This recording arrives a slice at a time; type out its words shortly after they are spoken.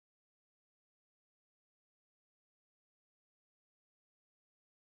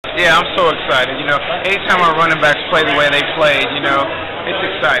Yeah, I'm so excited. Anytime our running backs play the way they played, it's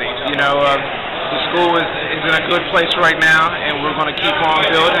exciting. The school is in a good place right now, and we're going to keep on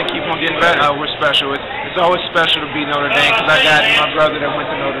building and keep on getting better. We're special. It's always special to be Notre Dame because I got my brother that went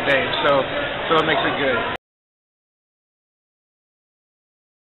to Notre Dame, so it makes it good.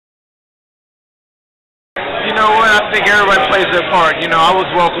 You know what? I think everybody plays their part. I was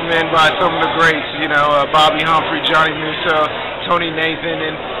welcomed in by some of the greats. Bobby Humphrey, Johnny Musso, Tony Nathan,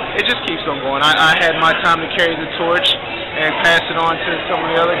 and it just keeps on going. I had my time to carry the torch and pass it on to some of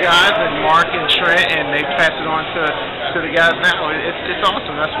the other guys, and Mark and Trent, and they pass it on to the guys now. It's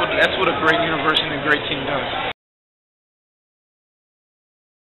awesome. That's what a great university and a great team does.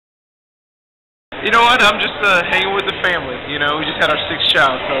 You know what? I'm just hanging with the family. We just had our 6th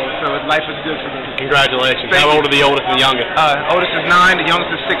child, so life is good for me. Congratulations. How old are the oldest and the youngest? Oldest is 9, the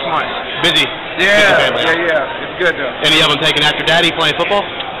youngest is 6 months. Busy. Yeah. It's good though. Any of them taking after daddy playing football?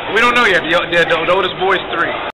 We don't know yet. The oldest boy is 3.